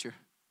than the future.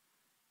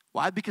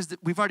 Why? Because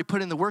we've already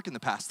put in the work in the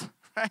past,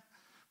 right?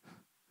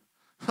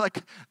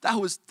 Like, I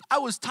was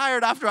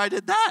tired after I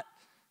did that.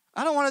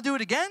 I don't want to do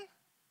it again.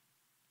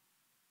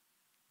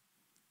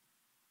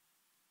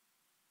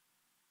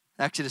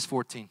 Exodus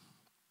 14.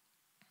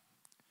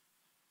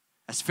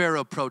 As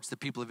Pharaoh approached, the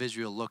people of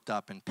Israel looked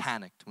up and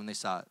panicked when they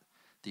saw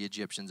the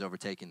Egyptians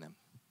overtaking them.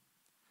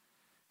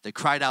 They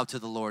cried out to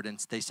the Lord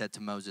and they said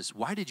to Moses,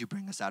 why did you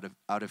bring us out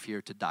of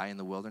here to die in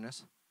the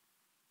wilderness?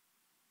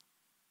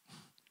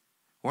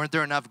 Weren't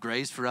there enough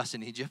graves for us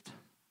in Egypt?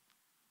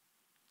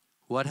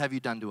 What have you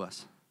done to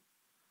us?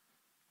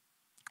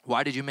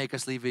 Why did you make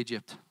us leave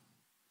Egypt?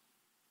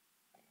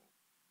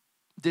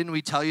 Didn't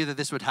we tell you that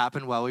this would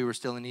happen while we were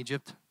still in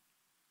Egypt?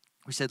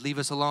 We said, leave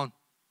us alone.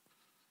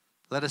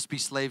 Let us be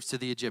slaves to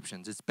the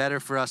Egyptians. It's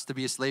better for us to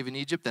be a slave in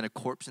Egypt than a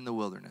corpse in the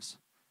wilderness.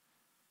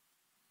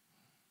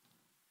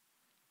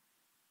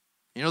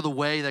 You know, the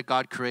way that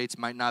God creates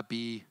might not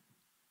be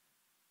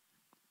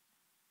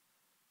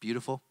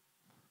beautiful.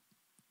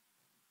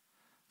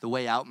 The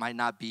way out might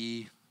not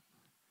be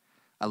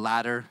a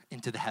ladder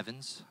into the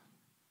heavens.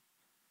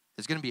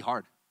 It's going to be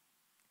hard.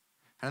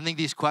 And I think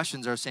these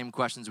questions are the same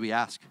questions we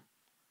ask.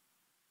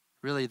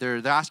 Really,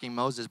 they're asking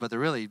Moses, but they're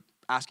really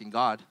asking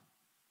God.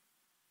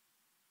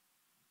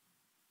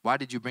 Why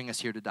did you bring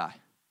us here to die?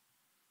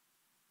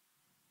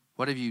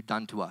 What have you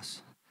done to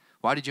us?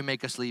 Why did you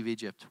make us leave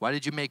Egypt? Why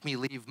did you make me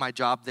leave my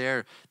job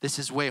there? This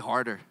is way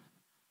harder.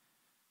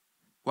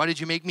 Why did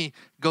you make me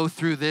go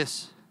through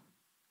this?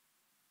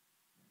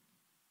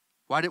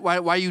 Why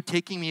are you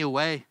taking me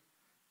away?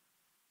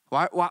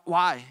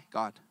 Why,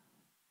 God?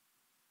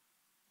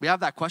 We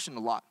have that question a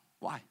lot.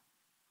 Why?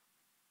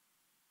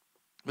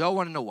 We all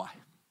want to know why.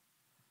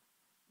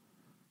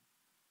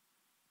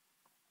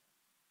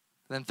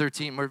 Then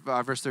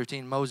verse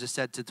 13, Moses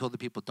told the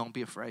people, don't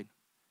be afraid.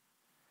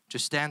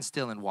 Just stand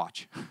still and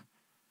watch.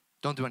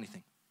 Don't do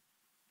anything.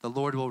 The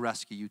Lord will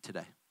rescue you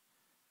today.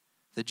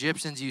 The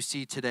Egyptians you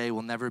see today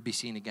will never be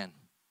seen again.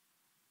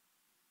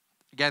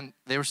 Again,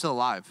 they were still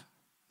alive.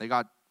 They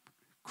got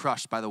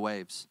crushed by the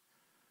waves.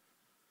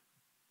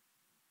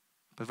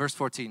 But verse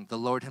 14, the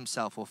Lord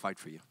himself will fight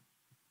for you.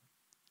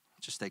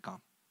 Just stay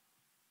calm.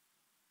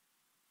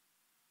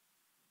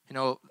 You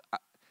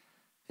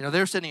know,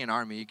 they're sending an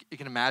army. You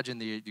can imagine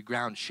the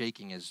ground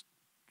shaking as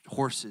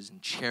horses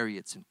and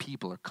chariots and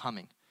people are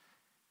coming.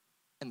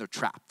 And they're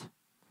trapped.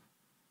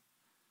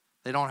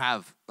 They don't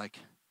have,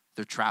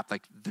 they're trapped.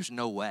 There's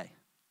no way.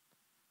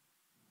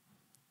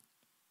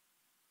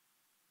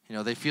 You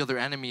know, they feel their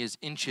enemy is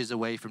inches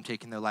away from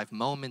taking their life,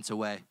 moments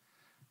away.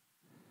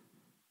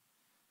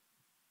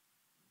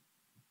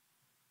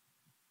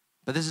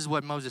 But this is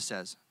what Moses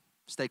says.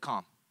 Stay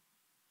calm.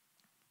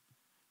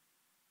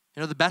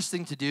 You know, the best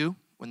thing to do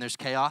when there's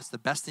chaos, the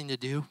best thing to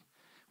do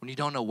when you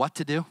don't know what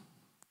to do,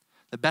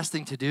 the best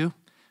thing to do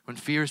when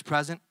fear is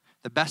present,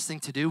 the best thing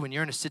to do when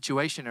you're in a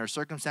situation or a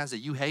circumstance that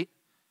you hate,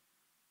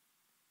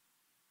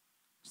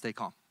 stay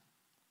calm.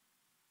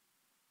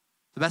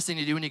 The best thing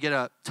to do when you get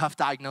a tough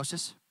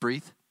diagnosis,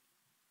 breathe.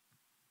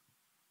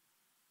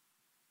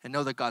 And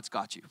know that God's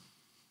got you.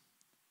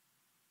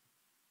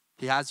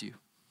 He has you.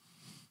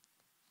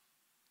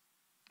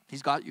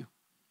 He's got you.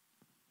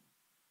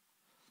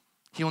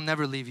 He will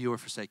never leave you or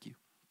forsake you.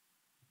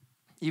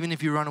 Even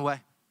if you run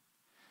away.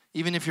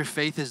 Even if your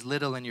faith is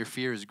little and your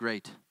fear is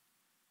great.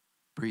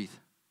 Breathe.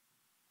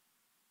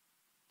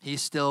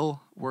 He's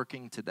still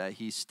working today.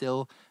 He's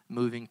still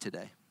moving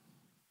today.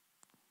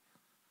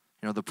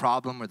 You know, the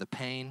problem or the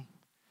pain,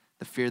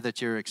 the fear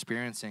that you're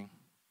experiencing,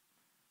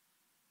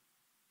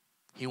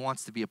 he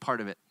wants to be a part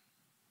of it.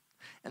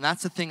 And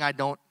that's the thing I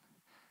don't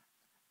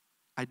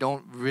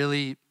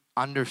really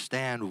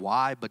understand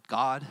why, but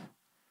God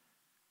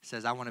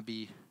says, I want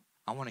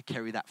to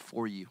carry that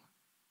for you.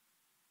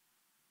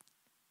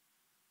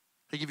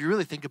 Like, if you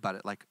really think about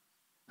it, like,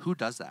 who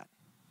does that?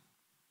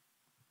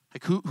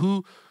 Like,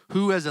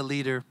 who as a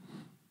leader,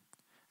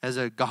 as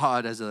a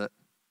God, as a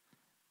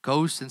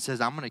ghost, and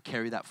says, I'm going to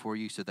carry that for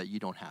you so that you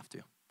don't have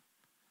to.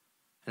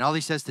 And all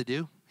he says to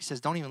do, he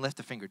says, don't even lift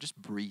a finger. Just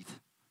breathe.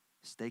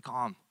 Stay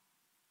calm.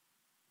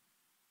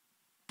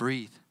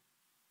 Breathe.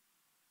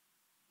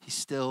 He's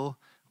still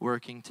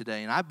working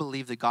today. And I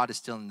believe that God is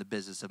still in the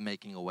business of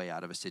making a way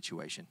out of a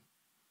situation.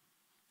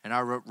 And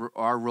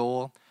our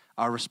role,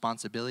 our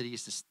responsibility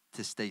is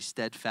to stay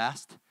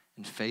steadfast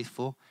and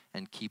faithful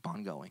and keep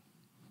on going.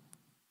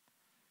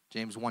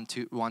 James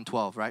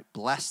 1:12, right?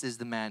 Blessed is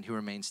the man who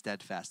remains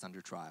steadfast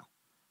under trial.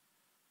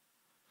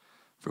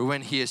 For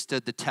when he has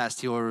stood the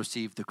test, he will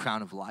receive the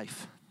crown of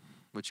life,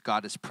 which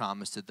God has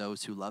promised to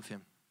those who love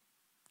him.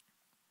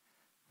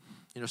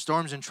 You know,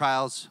 storms and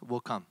trials will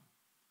come.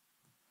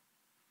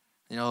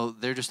 You know,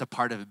 they're just a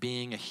part of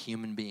being a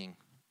human being.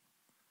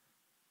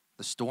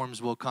 The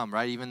storms will come,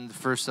 right? Even the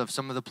first of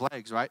some of the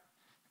plagues, right?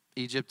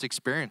 Egypt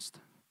experienced,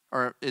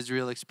 or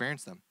Israel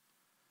experienced them.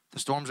 The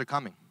storms are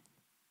coming.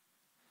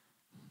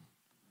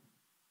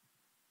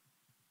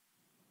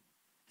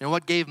 You know,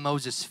 what gave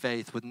Moses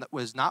faith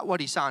was not what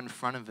he saw in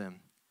front of him,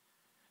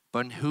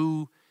 but in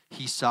who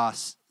he saw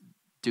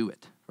do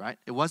it, right?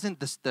 It wasn't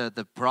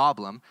the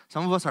problem.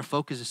 Some of us, our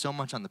focus is so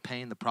much on the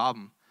pain, the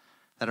problem,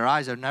 that our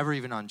eyes are never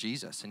even on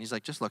Jesus. And he's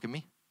like, just look at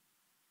me.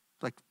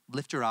 Like,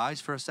 lift your eyes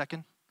for a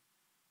second.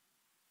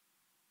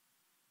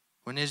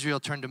 When Israel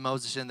turned to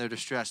Moses in their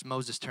distress,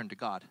 Moses turned to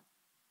God.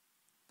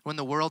 When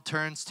the world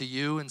turns to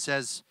you and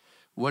says,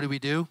 what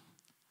do?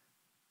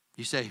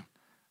 You say,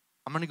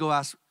 I'm going to go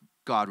ask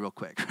God real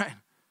quick, right?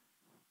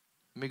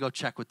 Let me go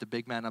check with the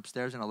big man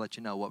upstairs and I'll let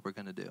you know what we're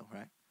going to do,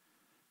 right?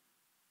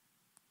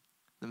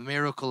 The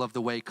miracle of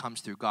the way comes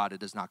through God. It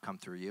does not come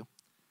through you.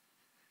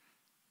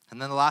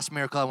 And then the last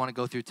miracle I want to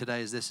go through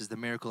today is the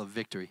miracle of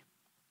victory.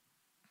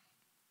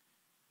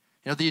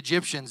 You know, the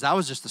Egyptians, that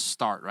was just the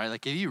start, right?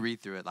 Like, if you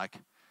read through it, like,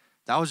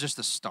 that was just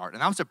the start.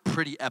 And that was a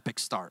pretty epic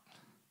start.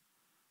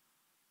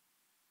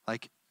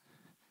 Like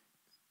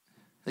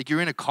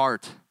you're in a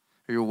cart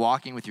or you're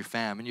walking with your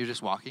fam and you're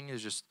just walking.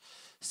 There's just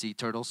sea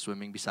turtles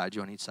swimming beside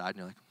you on each side. And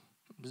you're like,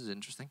 this is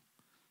interesting.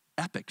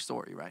 Epic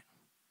story, right?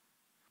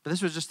 But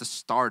this was just the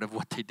start of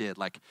what they did.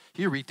 Like, if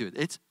you read through it,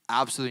 it's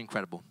absolutely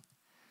incredible.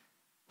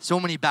 So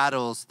many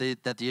battles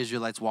that the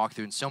Israelites walked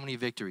through and so many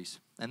victories.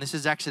 And this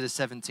is Exodus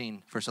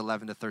 17, verse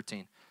 11 to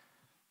 13.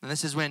 And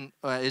this is when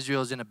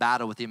Israel is in a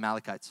battle with the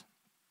Amalekites.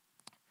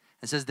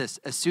 It says this,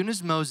 as soon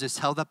as Moses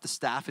held up the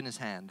staff in his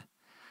hand,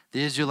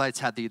 the Israelites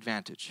had the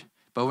advantage.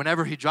 But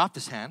whenever he dropped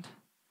his hand,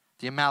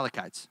 the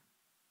Amalekites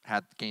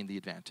had gained the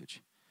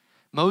advantage.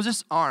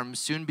 Moses' arms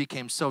soon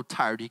became so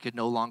tired he could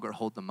no longer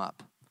hold them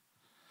up.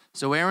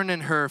 So Aaron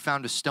and Hur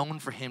found a stone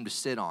for him to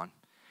sit on.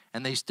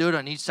 And they stood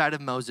on each side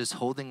of Moses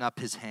holding up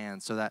his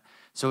hands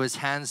so his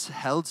hands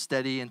held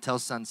steady until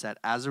sunset.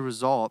 As a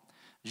result,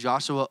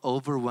 Joshua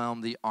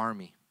overwhelmed the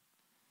army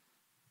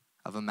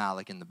of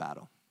Amalek in the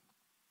battle.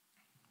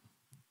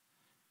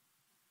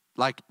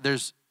 Like,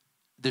 there's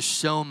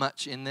so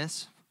much in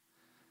this.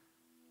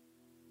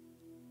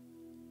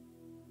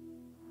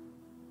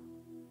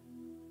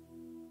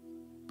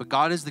 But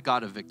God is the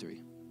God of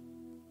victory.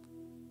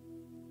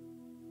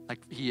 Like,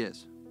 he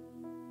is.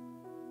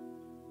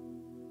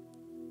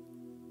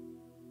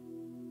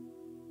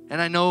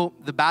 And I know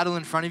the battle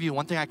in front of you,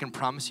 one thing I can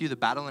promise you, the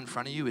battle in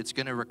front of you, it's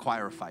going to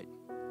require a fight.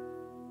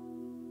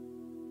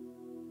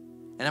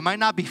 And it might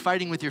not be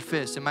fighting with your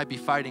fists. It might be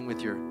fighting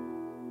with your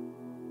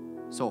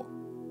soul.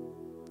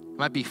 It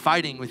might be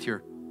fighting with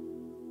your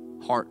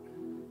heart.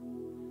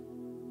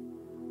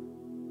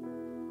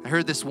 I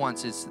heard this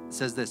once. It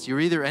says this, you're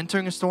either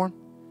entering a storm,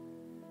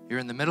 you're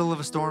in the middle of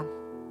a storm,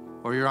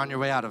 or you're on your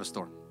way out of a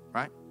storm,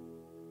 right?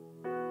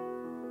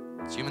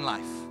 It's human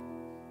life.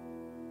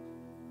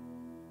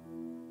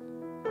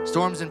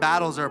 Storms and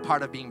battles are a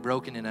part of being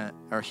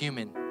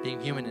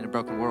being human in a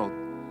broken world.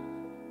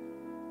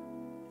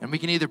 And we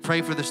can either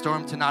pray for the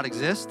storm to not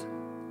exist,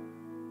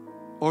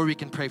 or we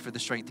can pray for the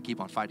strength to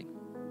keep on fighting.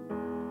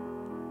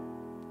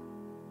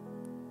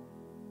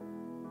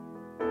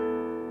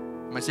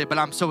 You might say, but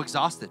I'm so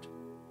exhausted.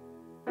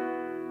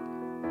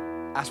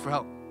 Ask for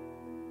help.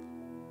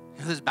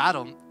 In this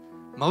battle,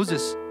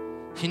 Moses,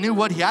 he knew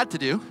what he had to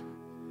do,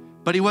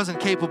 but he wasn't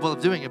capable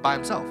of doing it by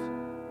himself.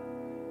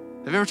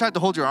 Have you ever tried to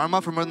hold your arm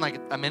up for more than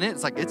like a minute?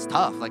 It's like, it's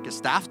tough. Like a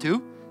staff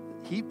too.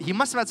 He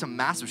must have had some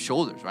massive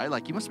shoulders, right?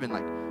 Like he must have been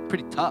like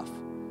pretty tough.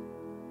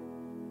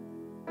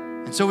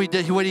 And so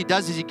what he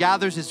does is he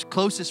gathers his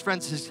closest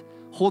friends, says,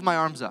 hold my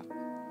arms up.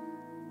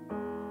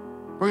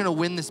 We're going to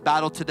win this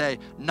battle today,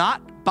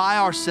 not not by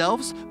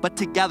ourselves, but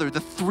together. The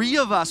three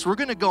of us, we're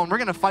gonna go and we're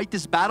gonna fight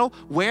this battle.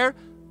 Where?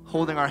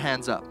 Holding our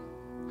hands up.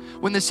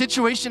 When the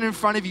situation in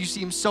front of you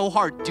seems so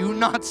hard, do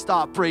not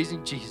stop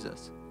praising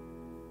Jesus.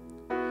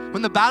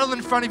 When the battle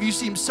in front of you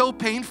seems so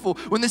painful,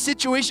 when the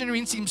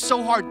situation seems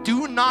so hard,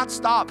 do not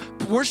stop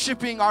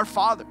worshiping our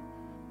Father.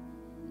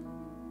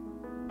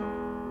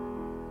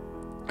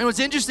 And what's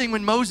interesting,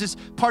 when Moses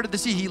parted the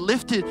sea, he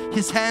lifted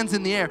his hands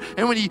in the air.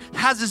 And when he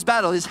has this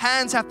battle, his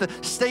hands have to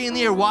stay in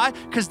the air. Why?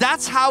 Because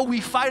that's how we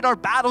fight our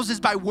battles,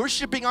 is by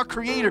worshiping our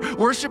Creator,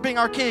 worshiping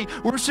our King,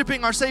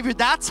 worshiping our Savior.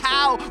 That's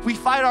how we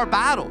fight our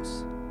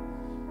battles.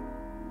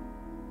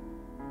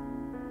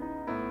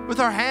 With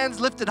our hands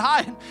lifted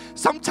high. And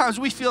sometimes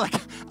we feel like,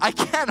 I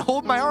can't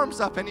hold my arms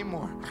up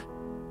anymore.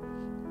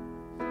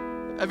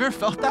 Have you ever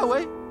felt that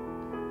way?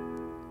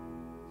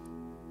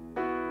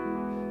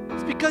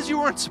 It's because you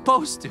weren't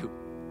supposed to.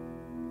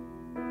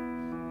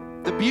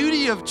 The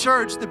beauty of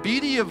church, the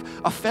beauty of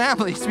a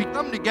family is we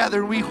come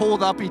together and we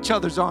hold up each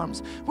other's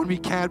arms when we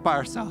can't by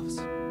ourselves.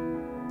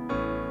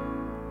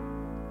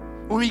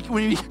 When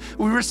we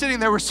were sitting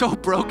there, we're so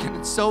broken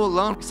and so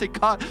alone. We say,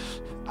 God,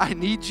 I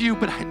need you,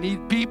 but I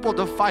need people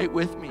to fight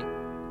with me.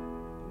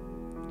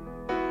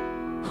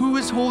 Who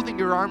is holding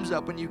your arms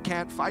up when you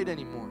can't fight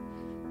anymore?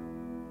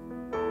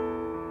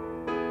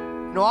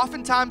 You know,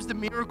 oftentimes the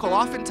miracle,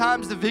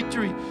 oftentimes the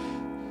victory,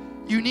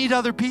 you need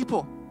other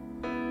people.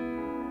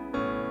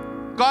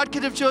 God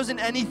could have chosen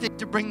anything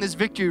to bring this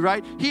victory,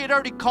 right? He had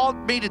already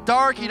made it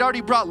dark. He'd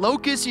already brought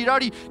locusts. He'd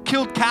already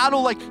killed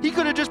cattle. Like, he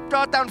could have just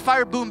brought down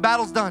fire, boom,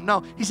 battle's done.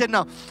 No, he said,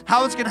 no.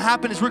 How it's going to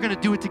happen is we're going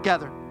to do it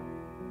together.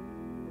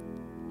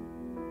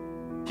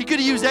 He could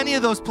have used any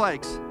of those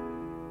plagues.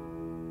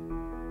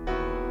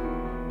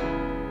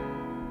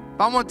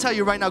 But I want to tell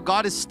you right now,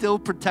 God is still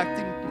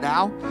protecting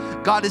now.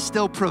 God is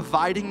still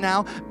providing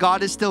now.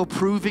 God is still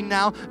proving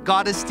now.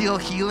 God is still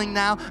healing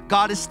now.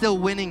 God is still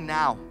winning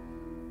now.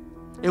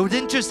 It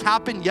didn't just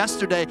happen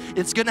yesterday.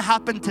 It's going to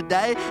happen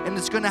today, and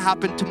it's going to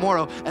happen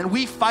tomorrow. And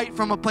we fight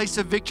from a place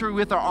of victory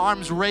with our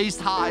arms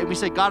raised high. And we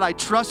say, God, I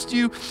trust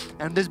you,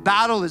 and this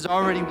battle is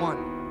already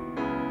won.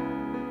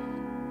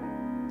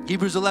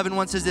 Hebrews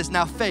 11:1 says this,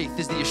 now faith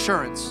is the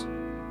assurance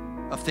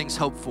of things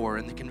hoped for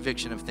and the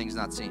conviction of things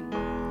not seen.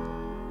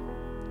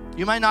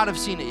 You might not have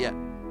seen it yet.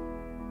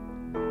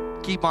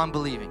 Keep on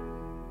believing.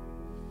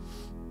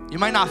 You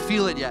might not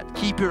feel it yet.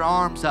 Keep your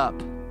arms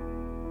up.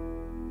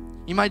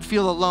 You might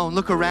feel alone.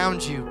 Look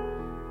around you.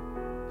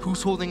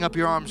 Who's holding up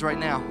your arms right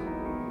now?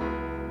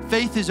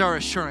 Faith is our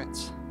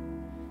assurance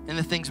in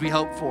the things we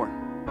hope for.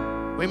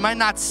 We might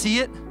not see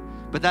it,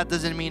 but that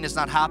doesn't mean it's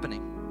not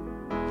happening.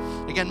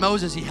 Again,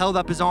 Moses, he held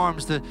up his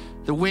arms. The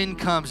wind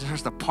comes and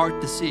starts to part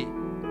the sea.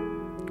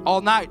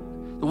 All night,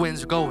 the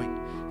wind's going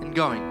and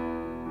going.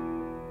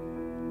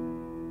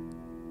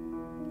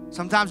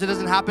 Sometimes it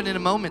doesn't happen in a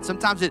moment.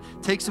 Sometimes it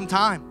takes some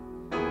time.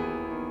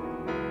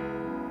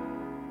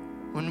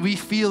 When we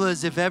feel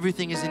as if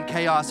everything is in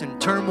chaos and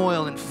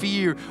turmoil and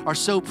fear are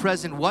so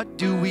present, what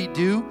do?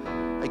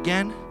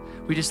 Again,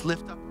 we just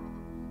lift up.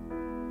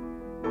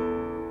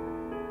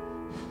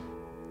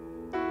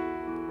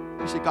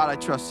 We say, God, I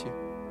trust you.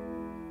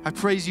 I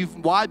praise you.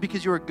 Why?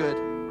 Because you are good.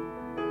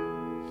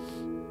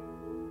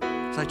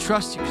 So I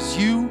trust you because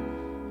you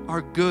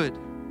are good.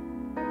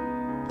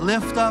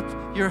 Lift up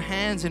your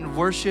hands and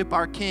worship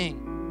our King.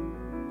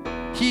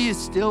 He is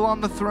still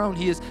on the throne.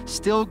 He is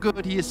still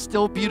good. He is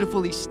still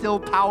beautiful. He's still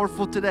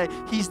powerful today.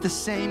 He's the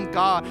same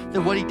God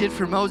that what he did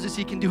for Moses,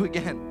 he can do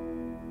again.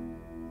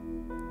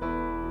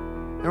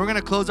 And we're going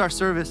to close our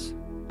service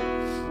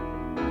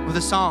with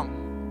a song.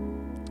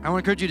 I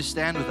want to encourage you to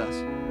stand with us.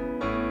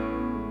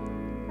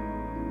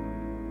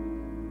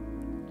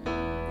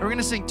 And we're going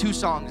to sing two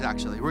songs,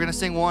 actually. We're going to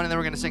sing one, and then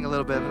we're going to sing a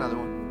little bit of another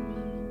one.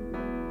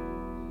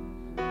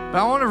 But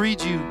I want to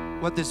read you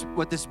what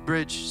this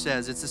bridge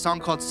says. It's a song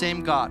called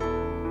Same God.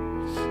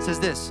 It says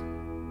this.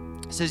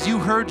 It says, you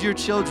heard your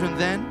children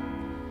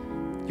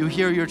then, you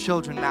hear your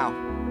children now.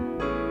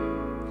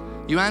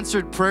 You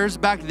answered prayers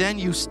back then,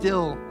 you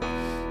still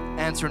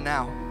answer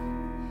now.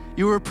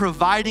 You were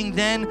providing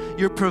then,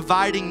 you're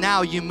providing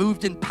now. You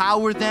moved in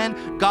power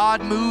then,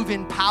 God move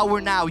in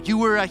power now. You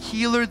were a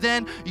healer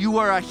then, you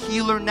are a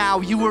healer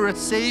now. You were a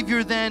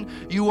savior then,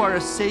 you are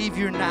a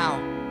savior now.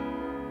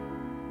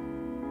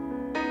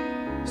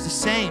 It's the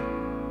same.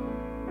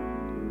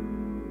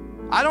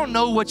 I don't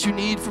know what you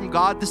need from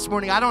God this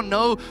morning. I don't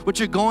know what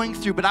you're going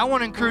through, but I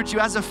want to encourage you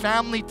as a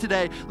family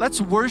today,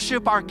 let's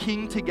worship our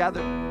King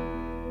together.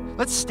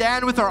 Let's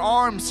stand with our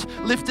arms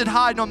lifted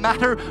high no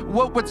matter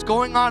what's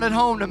going on at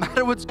home, no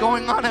matter what's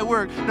going on at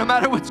work, no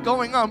matter what's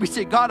going on. We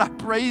say, God, I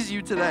praise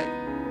you today.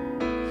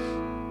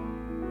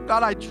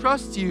 God, I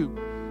trust you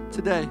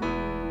today.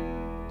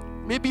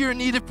 Maybe you're in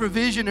need of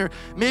provision, or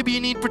maybe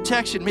you need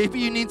protection. Maybe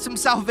you need some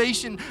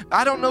salvation.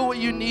 I don't know what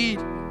you need.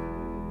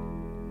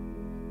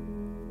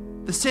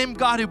 The same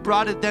God who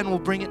brought it then will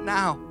bring it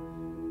now.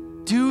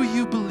 Do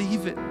you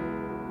believe it?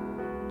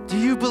 Do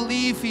you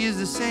believe he is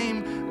the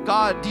same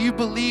God? Do you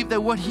believe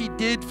that what he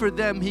did for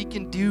them, he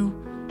can do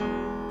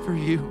for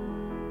you?